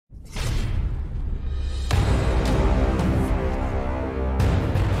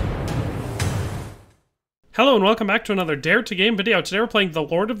Hello and welcome back to another Dare to Game video. Today we're playing The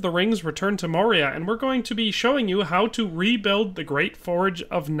Lord of the Rings Return to Moria, and we're going to be showing you how to rebuild the Great Forge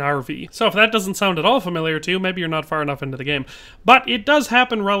of Narvi. So if that doesn't sound at all familiar to you, maybe you're not far enough into the game. But it does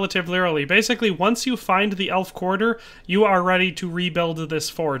happen relatively early. Basically, once you find the Elf Quarter, you are ready to rebuild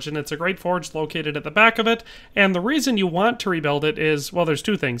this forge, and it's a great forge located at the back of it. And the reason you want to rebuild it is, well, there's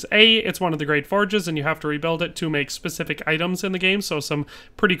two things. A, it's one of the great forges, and you have to rebuild it to make specific items in the game, so some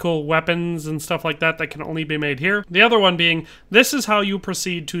pretty cool weapons and stuff like that that can only be made here. The other one being, this is how you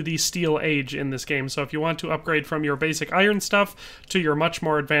proceed to the steel age in this game. So if you want to upgrade from your basic iron stuff to your much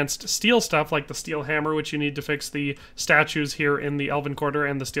more advanced steel stuff, like the steel hammer, which you need to fix the statues here in the Elven Quarter,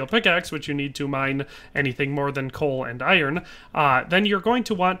 and the steel pickaxe, which you need to mine anything more than coal and iron, then you're going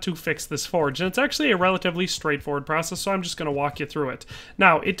to want to fix this forge. And it's actually a relatively straightforward process, so I'm just going to walk you through it.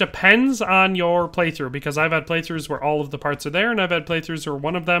 Now, it depends on your playthrough, because I've had playthroughs where all of the parts are there, and I've had playthroughs where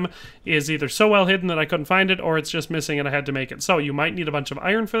one of them is either so well hidden that I couldn't find it, or it's just missing and I had to make it. So you might need a bunch of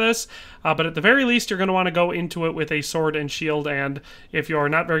iron for this, but at the very least you're going to want to go into it with a sword and shield, and if you're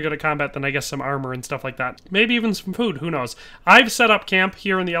not very good at combat, then I guess some armor and stuff like that. Maybe even some food, who knows. I've set up camp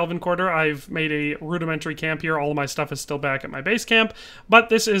here in the Elven Quarter. I've made a rudimentary camp here. All of my stuff is still back at my base camp, but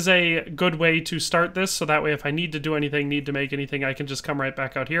this is a good way to start this, so that way if I need to do anything, need to make anything, I can just come right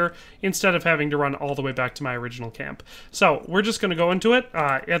back out here instead of having to run all the way back to my original camp. So we're just going to go into it.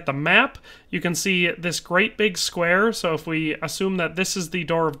 At the map, you can see this great big square. So if we assume that this is the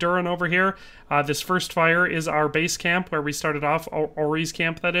Door of Durin over here, this first fire is our base camp where we started off, Ori's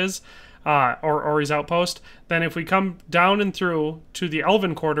camp that is, or Ori's outpost. Then if we come down and through to the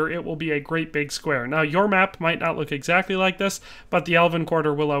Elven Quarter, it will be a great big square. Now your map might not look exactly like this, but the Elven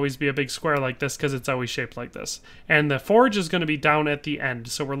Quarter will always be a big square like this because it's always shaped like this. And the forge is going to be down at the end,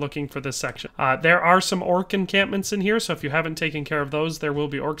 so we're looking for this section. There are some orc encampments in here, so if you haven't taken care of those, there will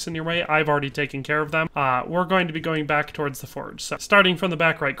be orcs in your way. I've already taken care of them. We're going to be going back towards the forge. So starting from the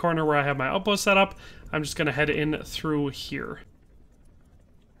back right corner where I have my outpost set up, I'm just going to head in through here.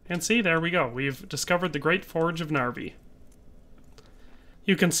 And see, there we go. We've discovered the Great Forge of Narvi.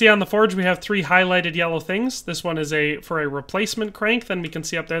 You can see on the forge we have three highlighted yellow things. This one is for a replacement crank. Then we can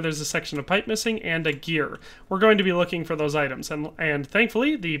see up there there's a section of pipe missing and a gear. We're going to be looking for those items. And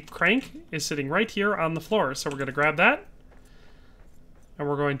thankfully, the crank is sitting right here on the floor. So we're going to grab that. And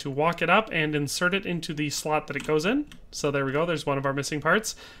we're going to walk it up and insert it into the slot that it goes in. So there we go. There's one of our missing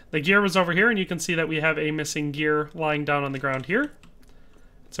parts. The gear was over here, and you can see that we have a missing gear lying down on the ground here.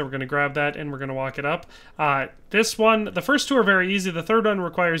 So we're going to grab that and we're going to walk it up. This one, the first two are very easy. The third one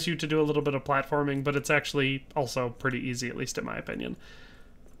requires you to do a little bit of platforming, but it's actually also pretty easy, at least in my opinion.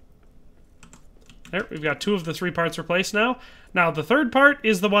 There, we've got two of the three parts replaced now. Now, the third part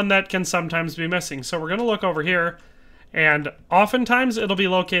is the one that can sometimes be missing. So we're going to look over here, and oftentimes it'll be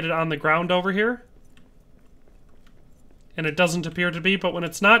located on the ground over here. And it doesn't appear to be, but when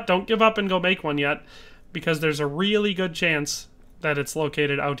it's not, don't give up and go make one yet, because there's a really good chance that it's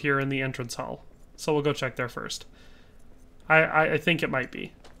located out here in the entrance hall. So we'll go check there first. I think it might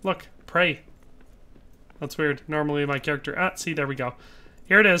be. Look, pray. That's weird. Normally my character... see, there we go.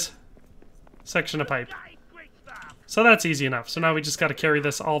 Here it is. Section of pipe. So that's easy enough. So now we just got to carry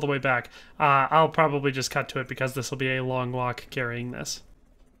this all the way back. I'll probably just cut to it because this will be a long walk carrying this.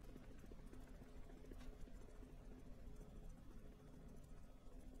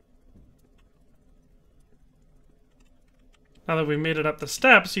 Now that we've made it up the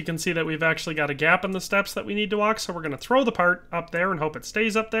steps, you can see that we've actually got a gap in the steps that we need to walk, so we're going to throw the part up there and hope it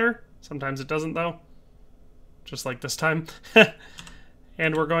stays up there. Sometimes it doesn't, though. Just like this time.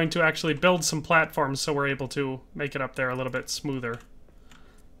 And we're going to actually build some platforms so we're able to make it up there a little bit smoother.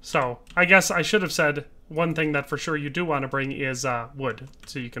 So, I guess I should have said one thing that for sure you do want to bring is wood,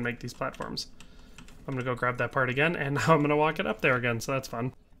 so you can make these platforms. I'm going to go grab that part again, and now I'm going to walk it up there again, so that's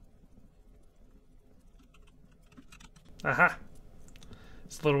fun. Aha.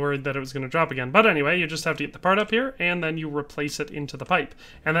 It's a little worried that it was going to drop again. But anyway, you just have to get the part up here, and then you replace it into the pipe.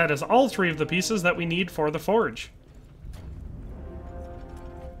 And that is all three of the pieces that we need for the forge.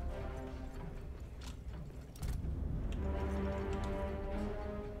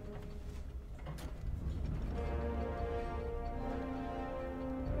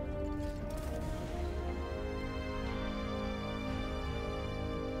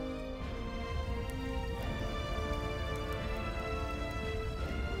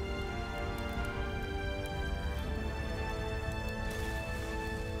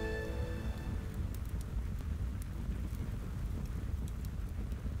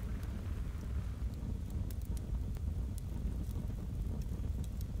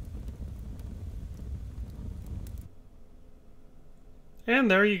 And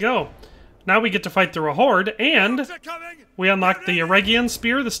there you go. Now we get to fight through a horde, and we unlock the Eregion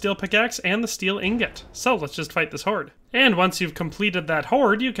Spear, the Steel Pickaxe, and the Steel Ingot. So let's just fight this horde. And once you've completed that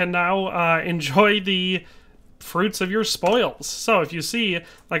horde, you can now enjoy the fruits of your spoils. So if you see,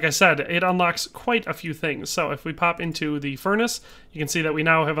 like I said, it unlocks quite a few things. So if we pop into the furnace, you can see that we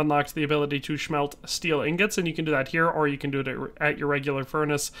now have unlocked the ability to smelt steel ingots, and you can do that here, or you can do it at your regular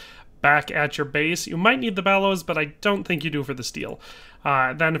furnace back at your base. You might need the bellows, but I don't think you do for the steel.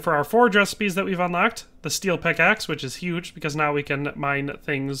 Then for our forge recipes that we've unlocked, the steel pickaxe, which is huge because now we can mine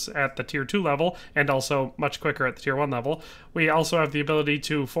things at the tier 2 level and also much quicker at the tier 1 level. We also have the ability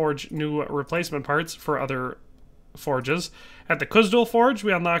to forge new replacement parts for other forges. At the Kuzdul Forge,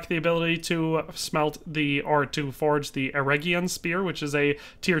 we unlock the ability to forge the Eregion Spear, which is a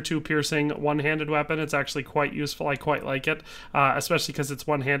tier 2 piercing one-handed weapon. It's actually quite useful. I quite like it, especially because it's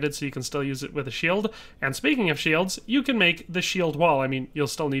one-handed, so you can still use it with a shield. And speaking of shields, you can make the shield wall. I mean, you'll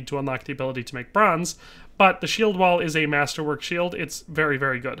still need to unlock the ability to make bronze, but the shield wall is a masterwork shield. It's very,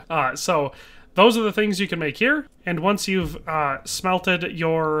 very good. So those are the things you can make here, and once you've smelted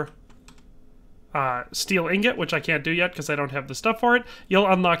your steel ingot, which I can't do yet because I don't have the stuff for it, you'll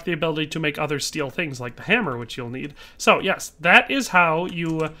unlock the ability to make other steel things like the hammer, which you'll need. So yes, that is how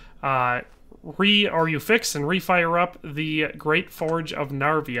you fix and refire up the Great Forge of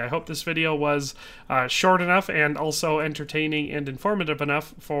Narvi. I hope this video was short enough and also entertaining and informative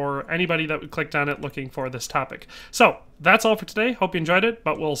enough for anybody that clicked on it looking for this topic. So that's all for today. Hope you enjoyed it,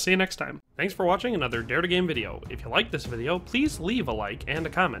 but we'll see you next time. Thanks for watching another Dare to Game video. If you liked this video, please leave a like and a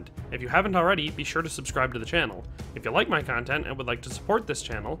comment. If you haven't already, be sure to subscribe to the channel. If you like my content and would like to support this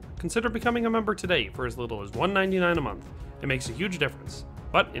channel, consider becoming a member today for as little as $1.99 a month. It makes a huge difference.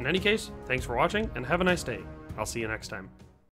 But in any case, thanks for watching and have a nice day. I'll see you next time.